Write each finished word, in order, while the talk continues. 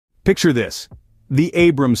Picture this. The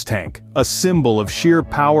Abrams tank, a symbol of sheer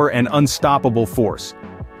power and unstoppable force.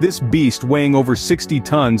 This beast weighing over 60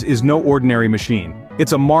 tons is no ordinary machine.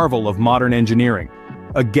 It's a marvel of modern engineering.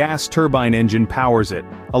 A gas turbine engine powers it,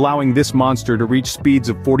 allowing this monster to reach speeds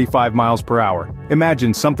of 45 miles per hour.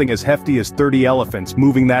 Imagine something as hefty as 30 elephants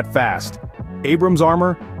moving that fast. Abrams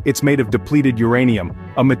armor? It's made of depleted uranium,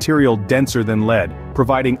 a material denser than lead,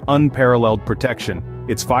 providing unparalleled protection.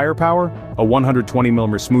 Its firepower? A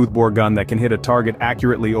 120mm smoothbore gun that can hit a target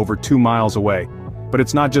accurately over 2 miles away. But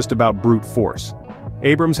it's not just about brute force.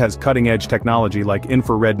 Abrams has cutting-edge technology like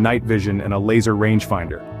infrared night vision and a laser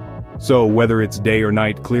rangefinder. So whether it's day or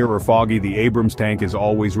night, clear or foggy, the Abrams tank is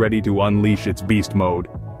always ready to unleash its beast mode.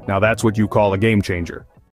 Now that's what you call a game changer.